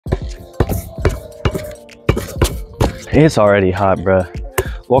It's already hot, bruh.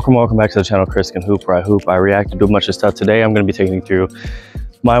 Welcome back to the channel, ChrisCanHoop, where I hoop, I react, to do a bunch of stuff. Today, I'm gonna be taking you through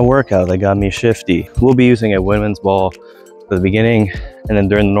my workout that got me shifty. We'll be using a women's ball for the beginning, and then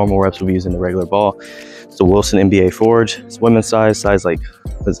during the normal reps, we'll be using the regular ball. It's a Wilson NBA Forge. It's women's size like,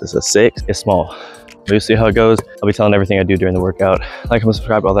 this is a 6. It's small. We'll see how it goes. I'll be telling everything I do during the workout. Like, comment,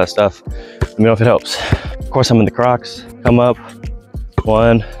 subscribe, all that stuff. Let me know if it helps. Of course, I'm in the Crocs. Come up,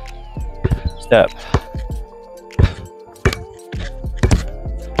 1 step.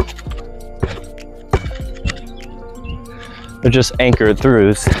 They're just anchored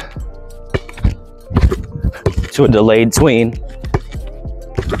throughs to a delayed tween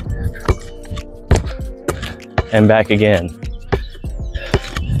and back again.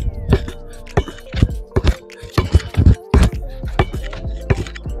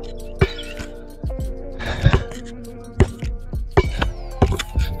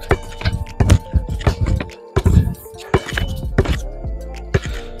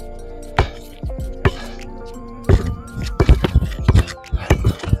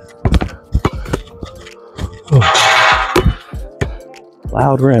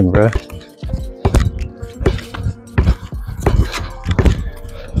 Loud rim, bro.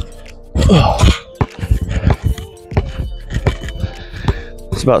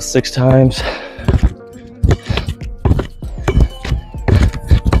 It's about 6 times.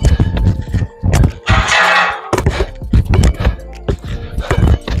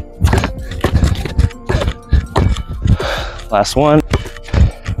 Last one.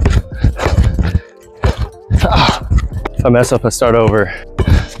 If I mess up, I start over.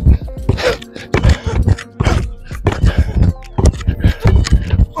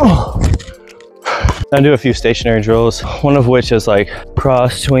 I do a few stationary drills, one of which is like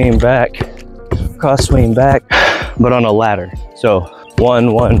cross swing back, but on a ladder. So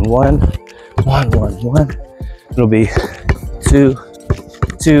 1 1 1 1 1 1. It'll be 2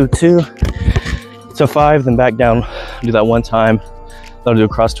 2 2 to 5, then back down. Do that 1 time. I'll do a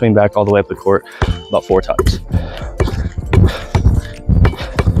cross swing back all the way up the court about 4 times.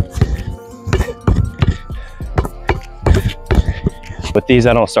 With these,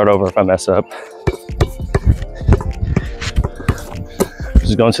 I don't start over if I mess up.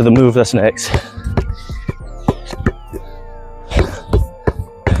 Just going to the move that's next.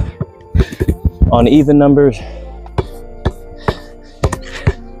 On even numbers.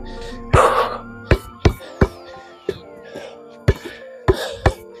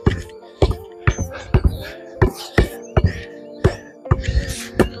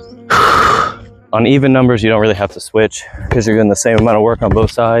 On even numbers, you don't really have to switch because you're doing the same amount of work on both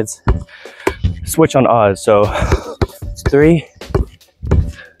sides. Switch on odds. So it's 3.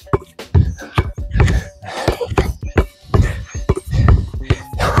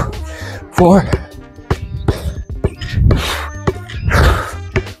 4.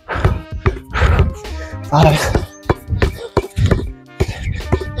 5.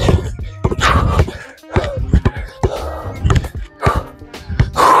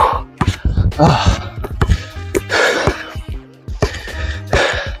 5.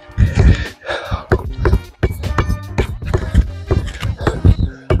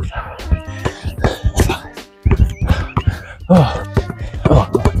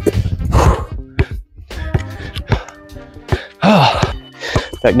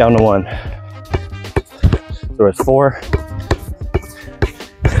 Back down to 1. So it's 4.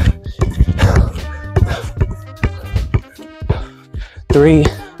 3.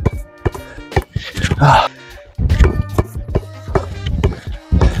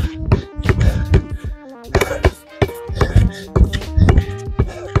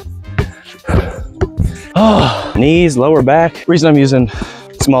 Knees, lower back. Reason I'm using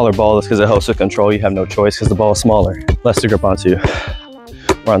smaller ball is because it helps with control. You have no choice because the ball is smaller. Less to grip onto.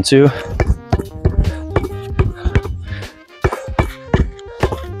 We're on 2.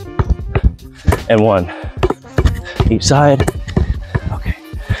 And 1. Each side. Okay.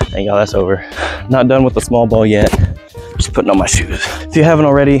 Thank y'all, that's over. Not done with the small ball yet. Just putting on my shoes. If you haven't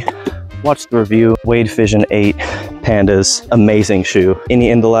already, watch the review. Wade Vision 8 Pandas, amazing shoe. Any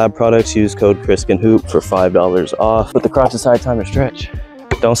InTheLab products, use code ChrisCanHoop for $5 off. Put the Crocs aside, time to stretch.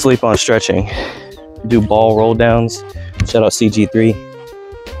 Don't sleep on stretching. Do ball roll downs. Shout out CG3.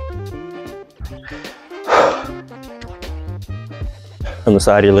 From the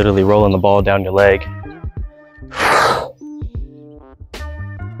side, you're literally rolling the ball down your leg.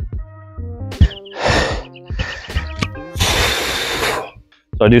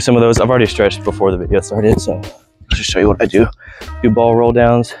 So I do some of those. I've already stretched before the video started, so I'll just show you what I do. Do ball roll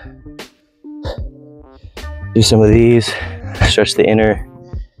downs. Do some of these. Stretch the inner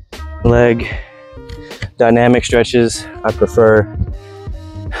leg. dynamic stretches. I prefer.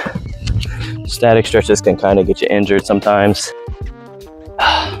 Static stretches can kind of get you injured sometimes.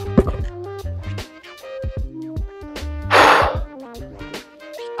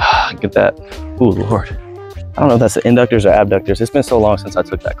 Get that. Ooh, Lord. I don't know if that's the inductors or abductors. It's been so long since I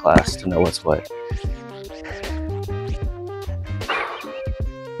took that class to know what's what.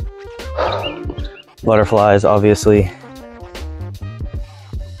 Butterflies, obviously.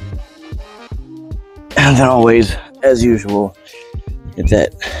 And then always, as usual, get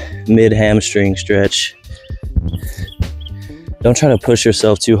that mid hamstring stretch. Don't try to push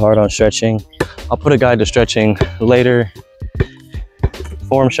yourself too hard on stretching. I'll put a guide to stretching later.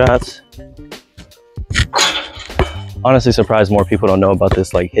 Form shots. Honestly surprised more people don't know about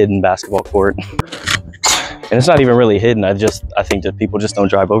this like hidden basketball court. And it's not even really hidden. I think that people just don't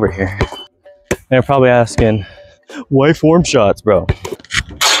drive over here. And they're probably asking, why form shots, bro?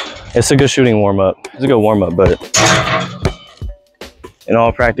 It's a good shooting warm up. It's a good warm up, but in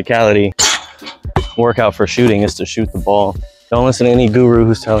all practicality, workout for shooting is to shoot the ball. Don't listen to any guru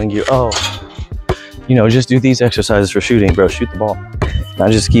who's telling you, oh, you know, just do these exercises for shooting, bro. Shoot the ball. And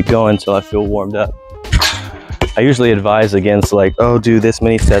I just keep going until I feel warmed up. I usually advise against like, oh, do this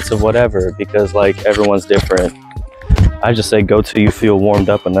many sets of whatever, because like everyone's different. I just say go till you feel warmed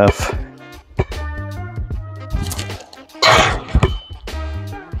up enough.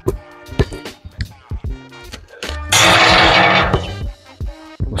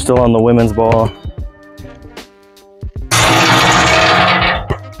 We're still on the women's ball.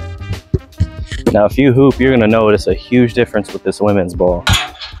 Now, if you hoop, you're gonna notice a huge difference with this women's ball.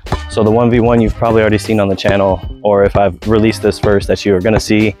 So the 1v1 you've probably already seen on the channel, or if I've released this first that you are gonna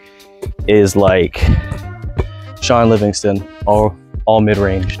see, is like Sean Livingston, all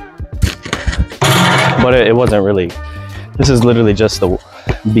mid-range. But it wasn't really. This is literally just the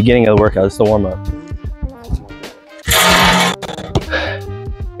beginning of the workout. It's the warm-up.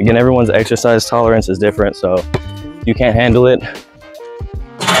 Again, everyone's exercise tolerance is different, so if you can't handle it,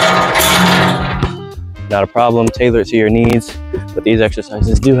 not a problem. Tailor it to your needs, but these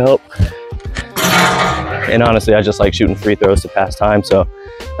exercises do help. And honestly, I just like shooting free throws to pass time, so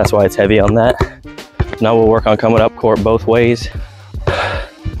that's why it's heavy on that. Now we'll work on coming up court both ways.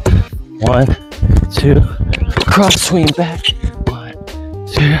 1, 2, cross swing back. 1,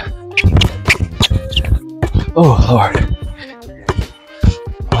 2. Oh Lord.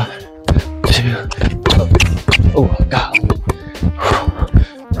 1, 2. Oh God.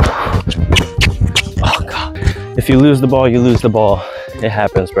 If you lose the ball, you lose the ball. It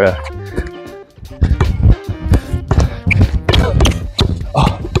happens, bro.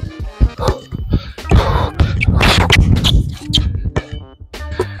 Oh.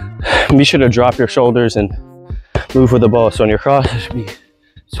 Be sure to drop your shoulders and move with the ball. So on your cross, it should be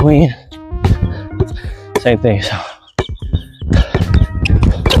swing. Same thing. So.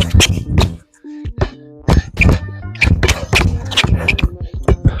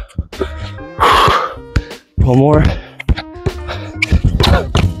 One more.